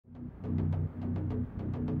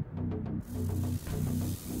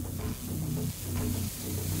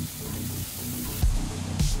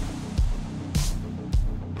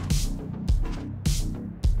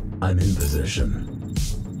I'm in position.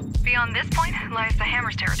 Beyond this point lies the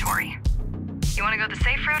Hammer's territory. You want to go the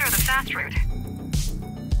safe route or the fast route?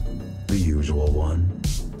 The usual one.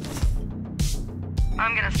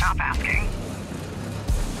 I'm gonna stop asking.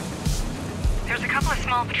 There's a couple of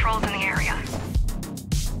small patrols in the area.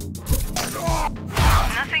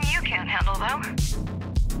 Nothing you can't handle, though.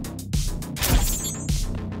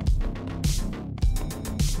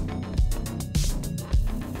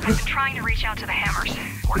 I've been trying to reach out to the Hammers,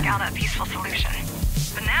 work out a peaceful solution.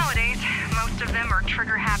 But nowadays, most of them are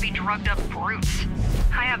trigger-happy, drugged-up brutes.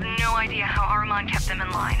 I have no idea how Armand kept them in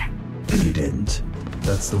line. He didn't.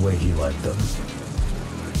 That's the way he liked them.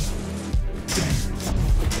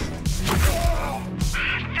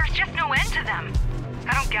 There's just no end to them.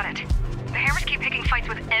 I don't get it. The Hammers keep picking fights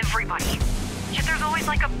with everybody. Yet there's always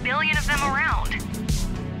like a billion of them around.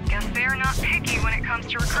 Guess they're not picky when it comes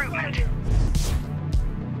to recruitment.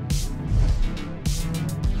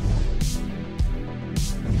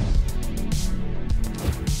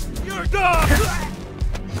 You're done!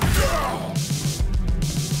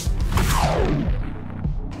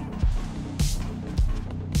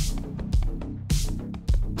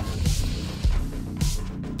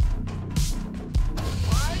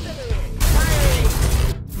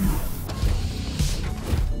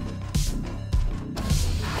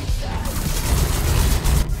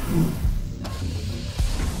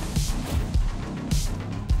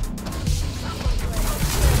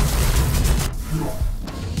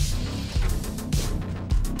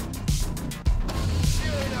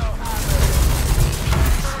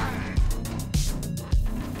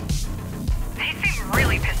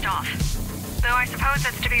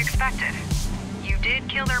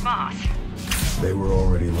 They were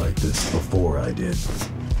already like this before I did.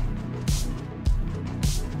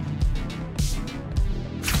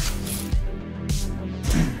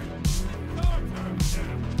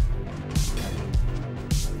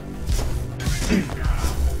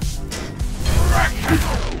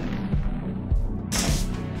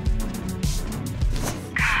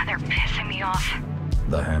 God, they're pissing me off.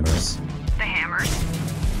 The Hammers. The Hammers.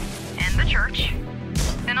 And the church.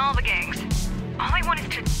 And all the gangs. All I want is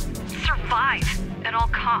to survive at all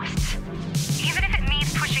costs. Even if it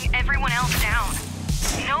means pushing everyone else down.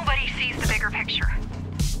 Nobody sees the bigger picture.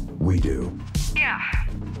 We do. Yeah.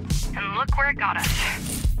 And look where it got us.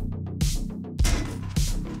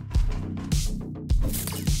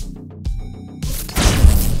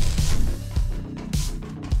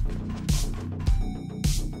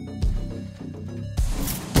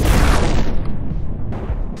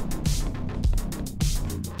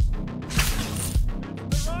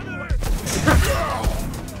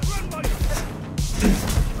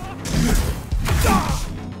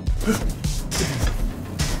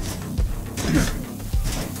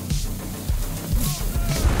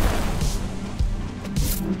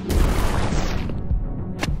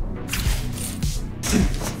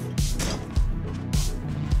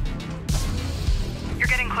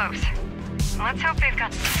 Let's hope they've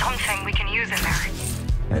got something we can use in there.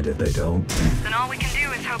 And if they don't? Then all we can do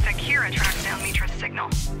is hope that Kira tracks down Mitra's signal.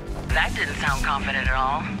 That didn't sound confident at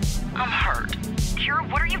all. I'm hurt. Kira,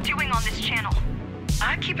 what are you doing on this channel?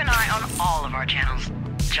 I keep an eye on all of our channels,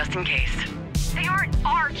 just in case. They aren't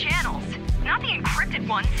our channels, not the encrypted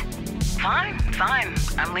ones. Fine, fine.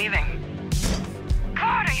 I'm leaving.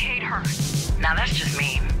 God, I hate her. Now that's just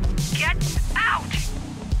me. Get out!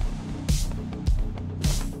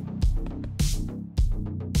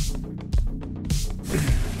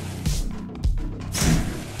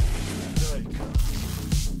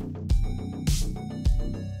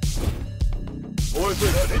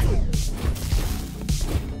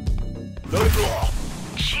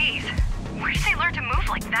 Jeez, where did they learn to move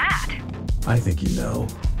like that? I think you know.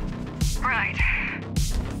 Right.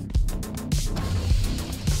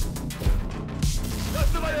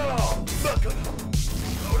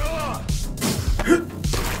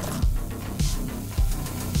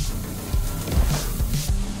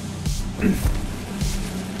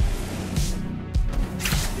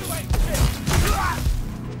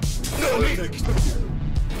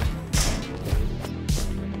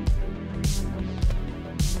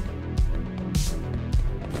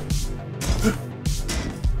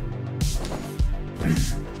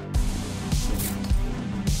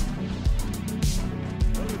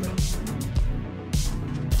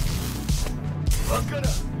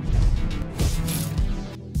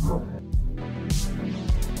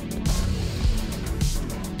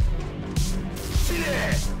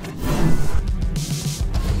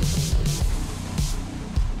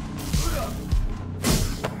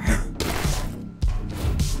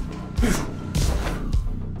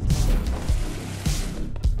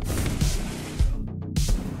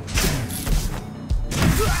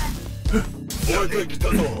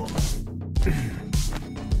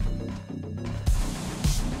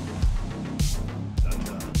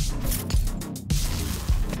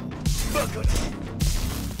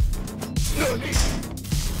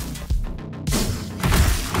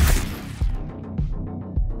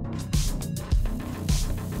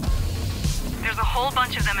 There's a whole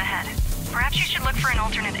bunch of them ahead. Perhaps you should look for an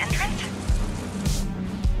alternate entrance?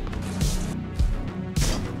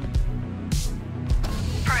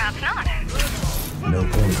 Perhaps not. No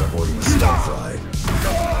point avoiding a star fry.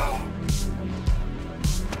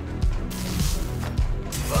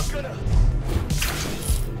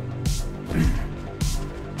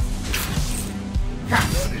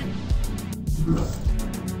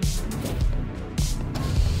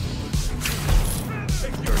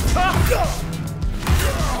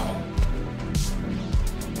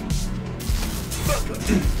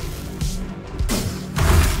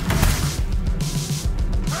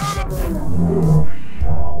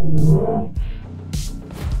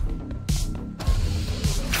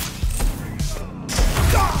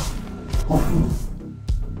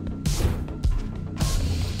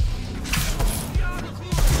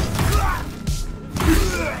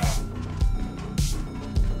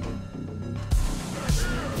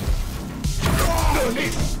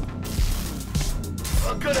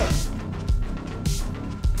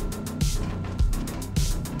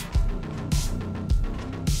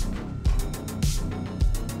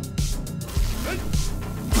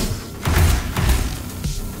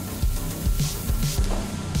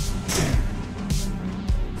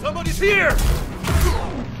 Somebody's here!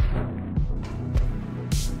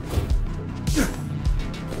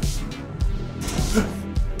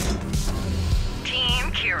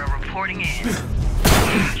 Team Kira reporting in.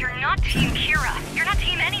 You're not Team Kira. You're not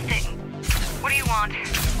Team anything. What do you want?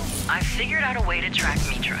 I figured out a way to track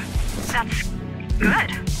Mitra. That's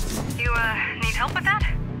good. You, need help with that?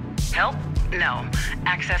 Help? No.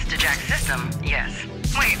 Access to Jack's system? Yes.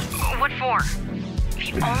 Wait, what for?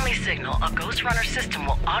 The only signal a Ghostrunner system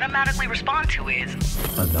will automatically respond to is...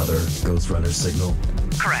 Another Ghostrunner signal?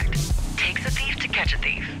 Correct. Takes a thief to catch a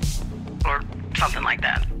thief. Or something like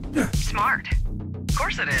that. Smart. Of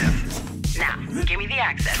course it is. Now, give me the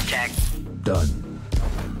access, Jack. Done.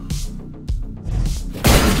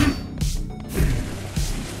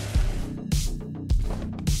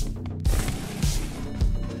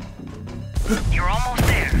 You're almost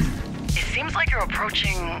there. It seems like you're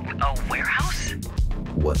approaching a warehouse?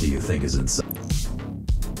 What do you think is inside?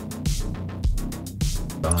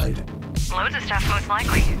 Loads of stuff, most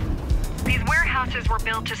likely. These warehouses were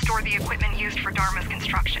built to store the equipment used for Dharma's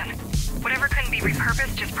construction. Whatever couldn't be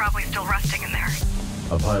repurposed is probably still rusting in there.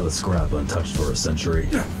 A pile of scrap untouched for a century.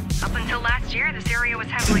 Up until last year, this area was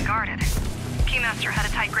heavily guarded. Keymaster had a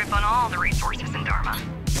tight grip on all the resources in Dharma.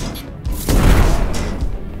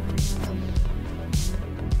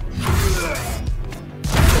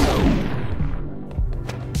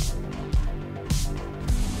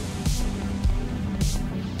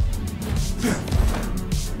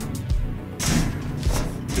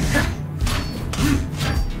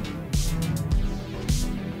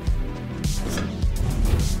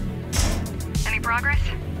 Any progress?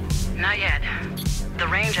 Not yet. The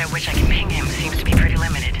range at which I can ping him seems to be pretty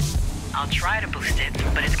limited. I'll try to boost it,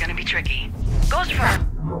 but it's gonna be tricky.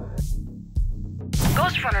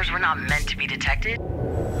 Ghostrunners were not meant to be detected.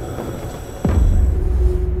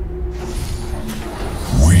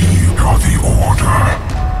 We are the Order.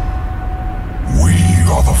 We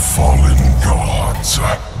are the fallen gods.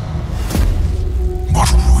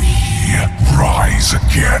 But we rise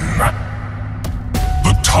again.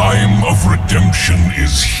 The time of redemption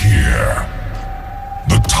is here.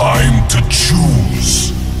 The time to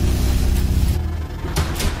choose.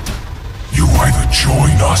 You either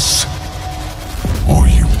join us, or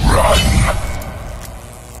you run.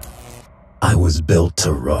 I was built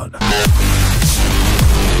to run.